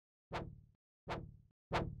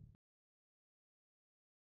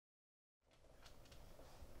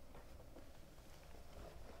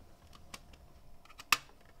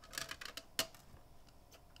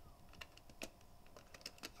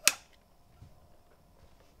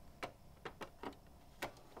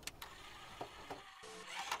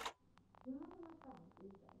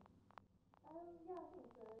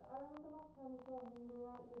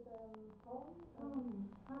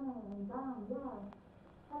Ah,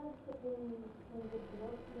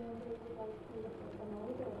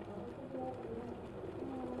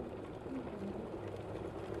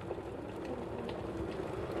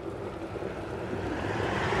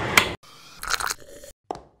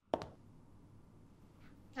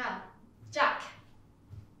 Jack.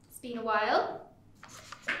 It's been a while.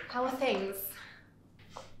 How are things?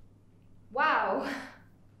 Wow.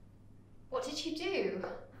 What did you do?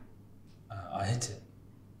 I hit it,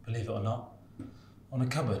 believe it or not, on a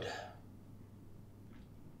cupboard.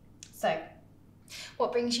 So,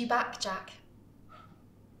 what brings you back, Jack?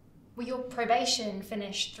 Well, your probation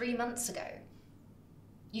finished 3 months ago.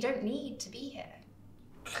 You don't need to be here.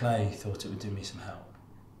 Clay thought it would do me some help.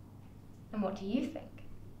 And what do you think?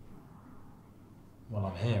 Well,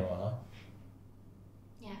 I'm here, aren't I?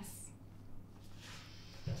 Yes.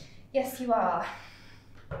 Yes, you are.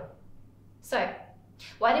 So,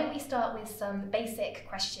 why don't we start with some basic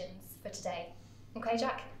questions for today? Okay,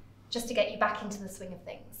 Jack? Just to get you back into the swing of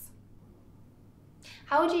things.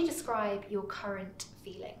 How would you describe your current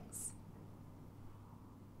feelings?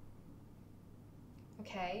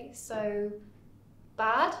 Okay, so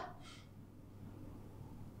bad?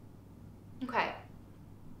 Okay,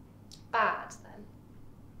 bad then.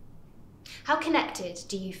 How connected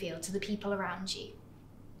do you feel to the people around you?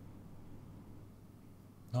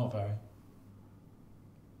 Not very.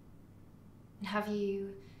 And have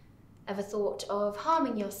you ever thought of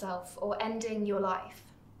harming yourself or ending your life?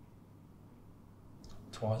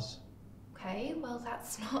 Twice. Okay, well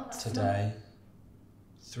that's not... Today.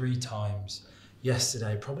 3 times.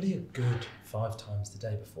 Yesterday, probably a good 5 times the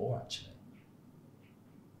day before, actually.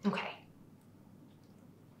 Okay.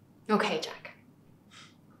 Okay, Jack.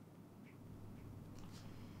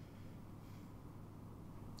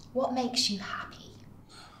 What makes you happy?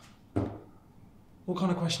 What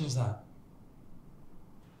kind of question is that?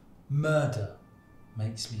 Murder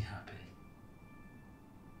makes me happy.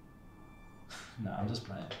 No, I'm just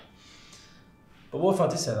playing. But what if I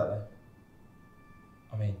did say that though?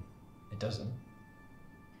 I mean, it doesn't.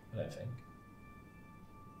 I don't think.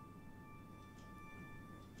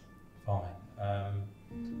 Fine.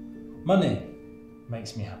 Money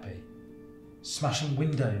makes me happy. Smashing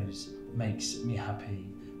windows makes me happy.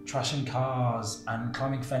 Trashing cars and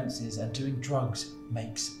climbing fences and doing drugs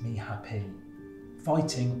makes me happy.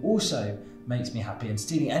 Fighting also makes me happy, and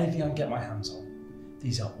stealing anything I can get my hands on.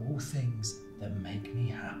 These are all things that make me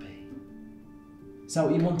happy. Is that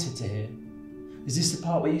what you wanted to hear? Is this the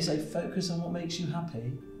part where you say focus on what makes you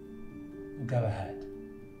happy? Well, go ahead,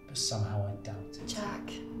 but somehow I doubt it.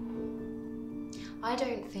 Jack, I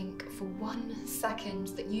don't think for 1 second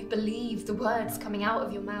that you believe the words coming out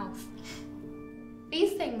of your mouth.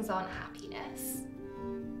 These things aren't happiness.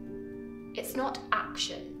 It's not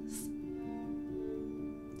actions.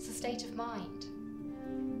 It's a state of mind.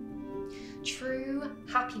 True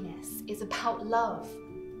happiness is about love.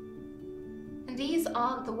 And these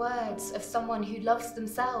aren't the words of someone who loves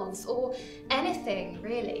themselves or anything,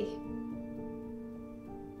 really.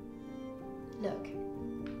 Look,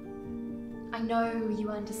 I know you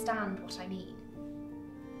understand what I mean.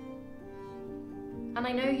 And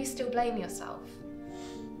I know you still blame yourself.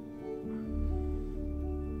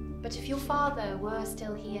 But if your father were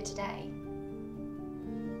still here today,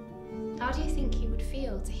 how do you think he would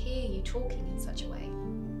feel to hear you talking in such a way?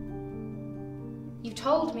 You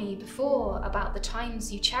told me before about the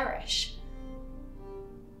times you cherish.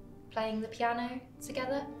 Playing the piano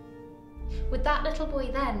together? Would that little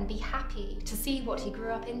boy then be happy to see what he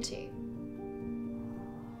grew up into?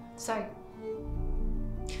 So,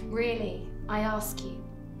 really, I ask you,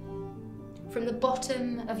 from the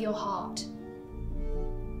bottom of your heart,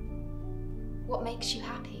 what makes you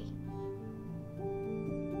happy?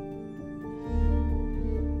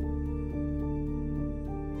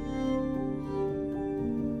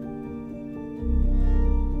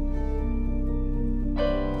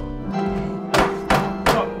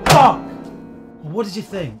 What did you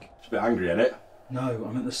think? It's a bit angry, isn't it? No,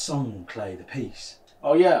 I meant the song, Clay, the piece.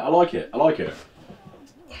 Oh yeah, I like it. I like it.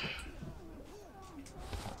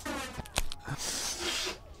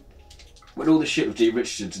 When all the shit with G.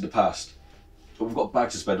 Richardson's in the past, but we've got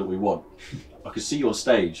bags to spend what we want. I could see you on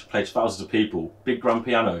stage, play to thousands of people, big grand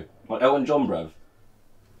piano, like Elton John, bruv.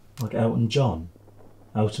 Like Elton John?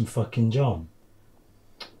 Elton fucking John?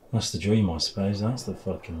 That's the dream, I suppose. That's the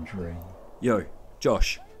fucking dream. Yo,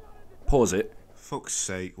 Josh, pause it. Fuck's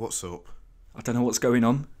sake, what's up? I don't know what's going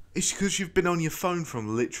on. It's because you've been on your phone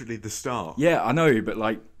from literally the start. Yeah, I know, but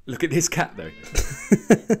like, look at this cat though.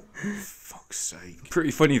 Fuck's sake.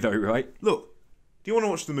 Pretty funny though, right? Look, do you want to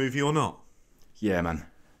watch the movie or not? Yeah, man.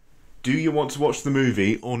 Do you want to watch the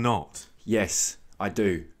movie or not? Yes, I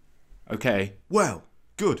do. Okay. Well,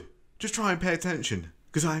 good. Just try and pay attention,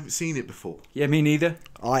 because I haven't seen it before. Yeah, me neither.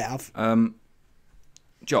 I have.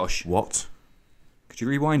 Josh, What? could you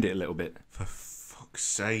rewind it a little bit? For fuck's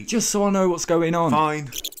sake. Just so I know what's going on. Fine.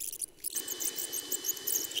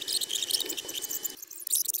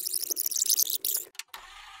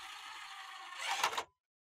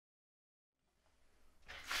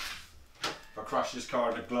 If I crash this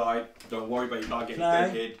car in a glide, don't worry about you not getting Clay.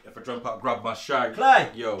 dented. If I jump out, grab my shag. Clay!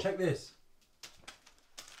 Yo. Check this.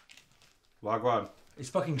 Wagwan. It's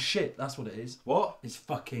fucking shit, that's what it is. What? It's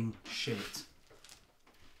fucking shit.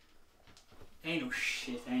 Ain't no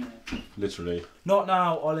shit, ain't it? Literally. Not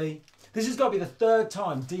now, Ollie. This has got to be the 3rd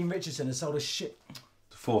time Dean Richardson has sold us shit.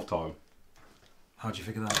 The 4th time. How'd you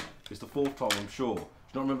figure that? It's the 4th time, I'm sure. Do you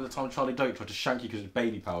not remember the time Charlie Doak tried to shank you because it's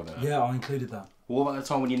baby powder? Yeah, I included that. What about the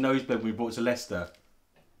time when your nose bled when we brought it to Leicester?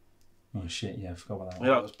 Oh shit, yeah, I forgot about that one.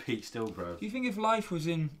 Yeah, that was peak still, bro. Do you think if life was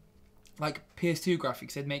in, like, PS2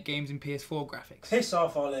 graphics, they'd make games in PS4 graphics? Piss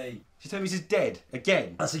off, Ollie. She told me he's dead.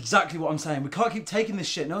 Again. That's exactly what I'm saying. We can't keep taking this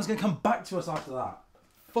shit. No one's going to come back to us after that.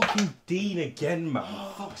 Fucking Dean again, man.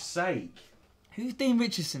 For fuck's sake. Who's Dean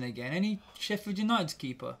Richardson again? Any Sheffield United's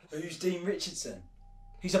keeper? Who's Dean Richardson?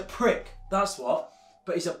 He's a prick, that's what.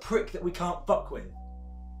 But he's a prick that we can't fuck with.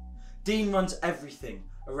 Dean runs everything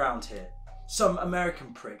around here. Some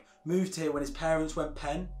American prick moved here when his parents went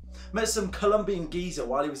pen. Met some Colombian geezer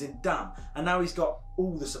while he was in Dam, and now he's got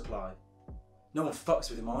all the supply. No one fucks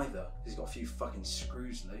with him either. He's got a few fucking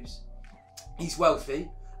screws loose. He's wealthy,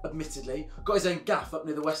 admittedly. Got his own gaff up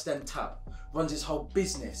near the West End tap. Runs his whole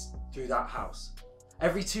business through that house.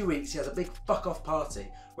 Every 2 weeks he has a big fuck off party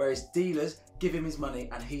where his dealers give him his money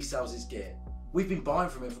and he sells his gear. We've been buying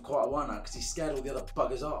from him for quite a while now because he scared all the other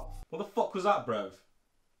buggers off. What the fuck was that, bro?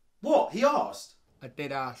 What? He asked? I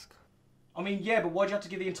did ask. I mean, yeah, but why'd you have to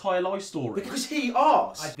give the entire life story? Because he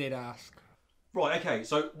asked. I did ask. Right, okay,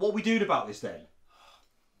 so what are we doing about this then?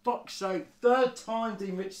 Fuck's sake, 3rd time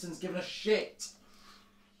Dean Richardson's given us shit.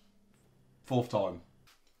 4th time.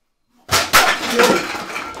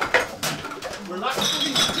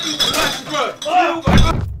 Relax, bro.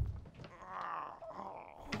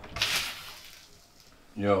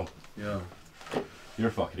 Yo. Yeah. You're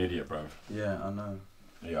a fucking idiot, bro. Yeah, I know.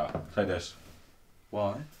 Yeah, take this.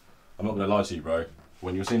 Why? I'm not gonna lie to you, bro.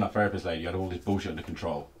 When you were seeing that therapist lady, you had all this bullshit under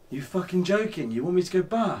control. You fucking joking? You want me to go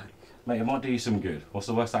back? Mate, it might do you some good. What's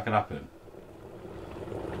the worst that could happen?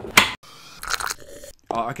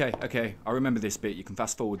 Oh, okay. I remember this bit. You can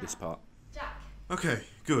fast forward this part. Jack, Okay,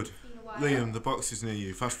 good. it's been a while. Liam, the box is near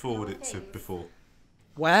you. Fast forward it to before.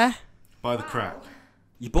 Where? By the crack.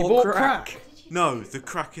 You bought, bought crack. crack? No, the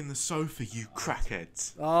crack in the sofa, you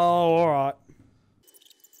crackheads. Oh, alright.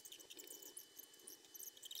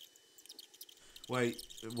 Wait,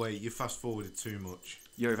 you fast forwarded too much.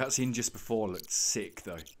 Yo, that scene just before looked sick,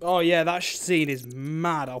 though. Oh, yeah, that scene is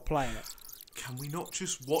mad. I'll play it. Can we not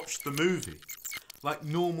just watch the movie? Like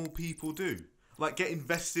normal people do? Like get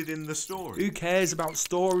invested in the story? Who cares about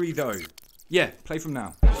story, though? Yeah, play from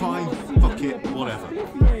now. Fine, fuck it, whatever.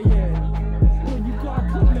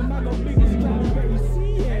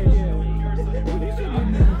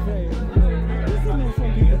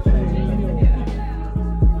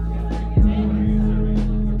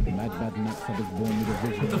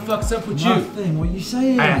 What the fuck's up with you? Nothing, what are you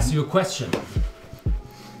saying? I asked you a question.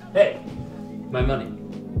 Hey, my money.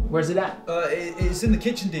 Where's it at? It's in the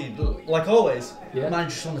kitchen, Dean, like always. Yeah?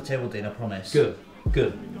 Mine's just on the table, Dean, I promise. Good.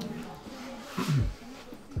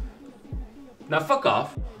 Now fuck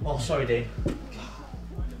off. Oh, sorry, Dean.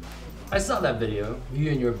 I saw that video of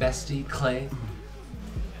you and your bestie, Clay.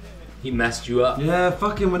 He messed you up. Yeah,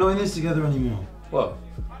 fucking, we're not in this together anymore. Whoa.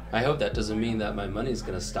 I hope that doesn't mean that my money's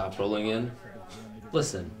gonna stop rolling in.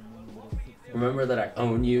 Listen, remember that I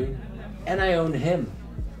own you, and I own him.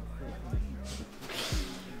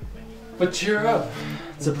 But cheer up.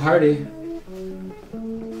 It's a party.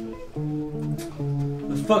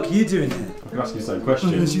 The fuck are you doing here? I can ask you the same I'm question.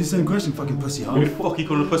 gonna ask you the same question, fucking pussy hole. Who the fuck are you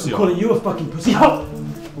calling a pussy I'm hole? calling you a fucking pussy hole.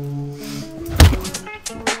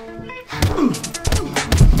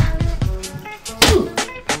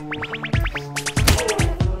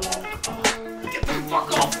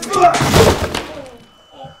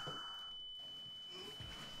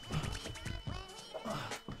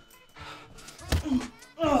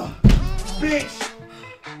 Bitch!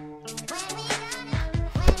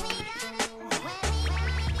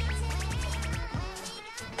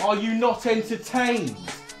 Are you not entertained?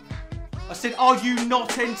 I said, are you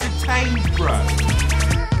not entertained, bro?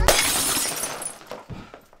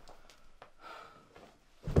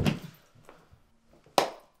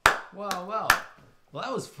 Well,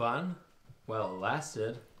 that was fun. Well, it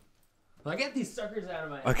lasted. Well, get these suckers out of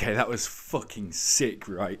my... Okay, that was fucking sick,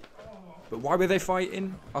 right? But why were they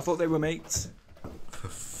fighting? I thought they were mates. For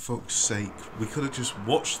fuck's sake, we could have just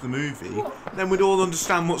watched the movie, then we'd all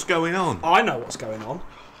understand what's going on. I know what's going on.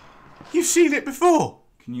 You've seen it before.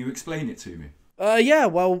 Can you explain it to me? Yeah,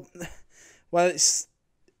 well, it's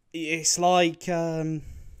like,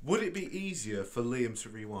 Would it be easier for Liam to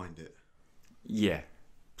rewind it? Yeah,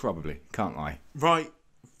 probably. Can't lie. Right,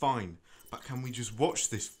 fine. But can we just watch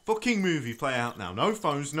this fucking movie play out now? No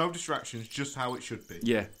phones, no distractions, just how it should be.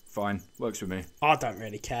 Yeah, fine. Works for me. I don't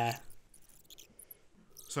really care.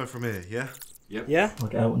 So from here, yeah? Yep. Yeah?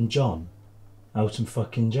 Like Elton John. Elton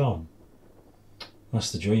fucking John.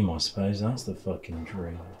 That's the dream, I suppose. That's the fucking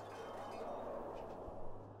dream.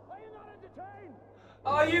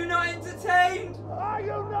 Are you not entertained? Are you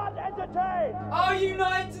not entertained? Are you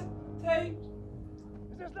not entertained?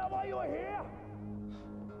 Is this not why you are here?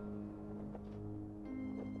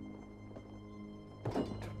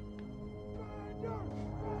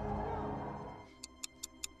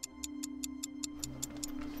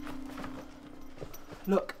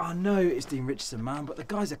 Look, I know it's Dean Richardson, man, but the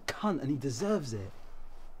guy's a cunt and he deserves it.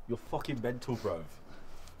 You're fucking mental, bruv.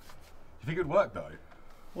 You think it'd work, though?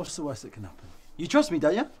 What's the worst that can happen? You trust me,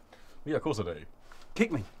 don't you? Yeah, of course I do.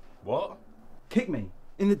 Kick me. What? Kick me.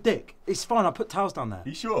 In the dick. It's fine, I'll put towels down there.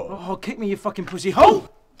 You sure? Oh, kick me, you fucking pussy hole!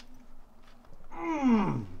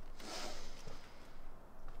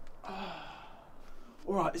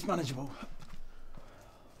 Alright, it's manageable.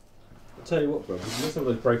 I'll tell you what, bro. If you got some of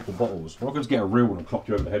those breakable bottles, we're not going to get a real one and clock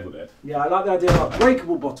you over the head with it. Yeah, I like the idea of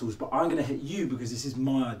breakable bottles, but I'm going to hit you because this is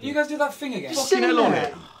my idea. You guys do that thing again. Just fucking hell on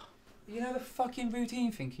it. You know the fucking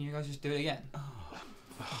routine thing. Can you guys just do it again?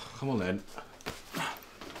 Come on, then.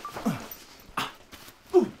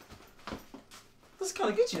 That's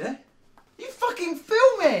kind of good, you know? You fucking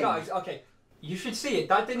filming! Guys, okay. You should see it.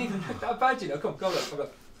 That didn't even look that bad, you know. Come, go look, go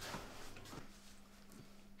look.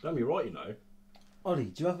 Don't be right, you know. Ollie,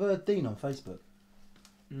 do you have Dean on Facebook?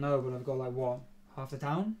 No, but I've got like what? Half the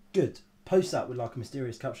town? Good. Post that with like a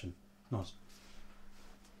mysterious caption. Nice.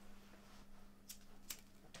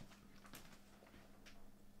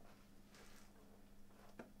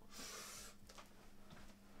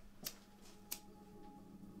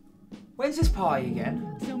 When's this party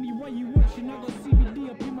again?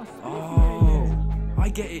 Oh, I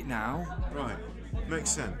get it now. Right,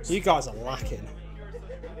 makes sense. You guys are lacking.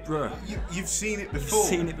 Bruh. You've seen it before. You've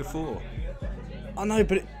seen it before. I know,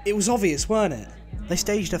 but it was obvious, weren't it? They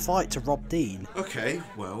staged a fight to rob Dean. Okay,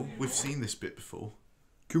 well, we've seen this bit before.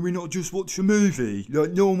 Can we not just watch a movie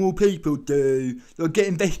like normal people do? Like get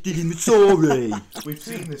invested in the story. We've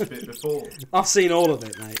seen this bit before. I've seen all of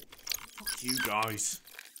it, mate. Fuck you guys.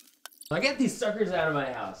 Now get these suckers out of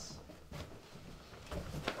my house.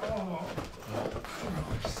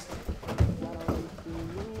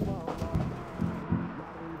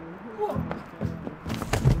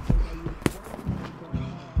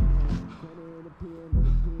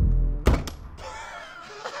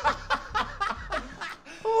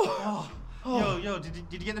 Yo, did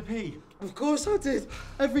you get the pee? Of course I did.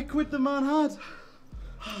 Every quid the man had.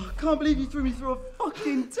 I can't believe you threw me through a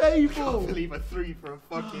fucking table. I can't believe I threw you for a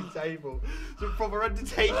fucking table. Some proper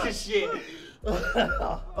Undertaker shit.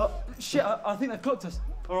 Shit, I think they've clocked us.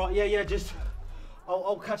 Alright, yeah, just...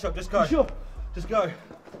 I'll catch up, just go. Sure. Just go.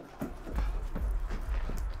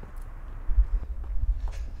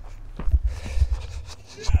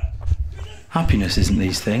 Happiness isn't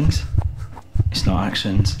these things. It's not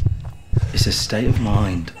actions. It's a state of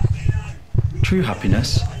mind. True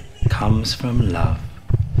happiness comes from love.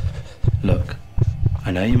 Look,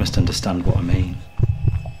 I know you must understand what I mean.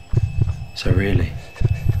 So really,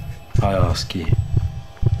 I ask you,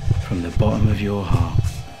 from the bottom of your heart,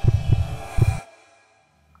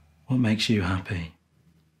 what makes you happy?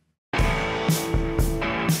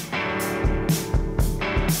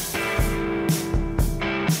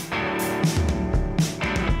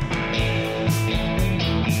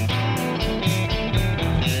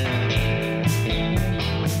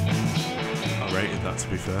 To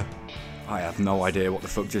be fair, I have no idea what the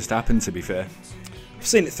fuck just happened, to be fair. I've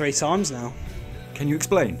seen it 3 times now. Can you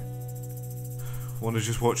explain? want to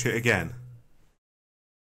just watch it again?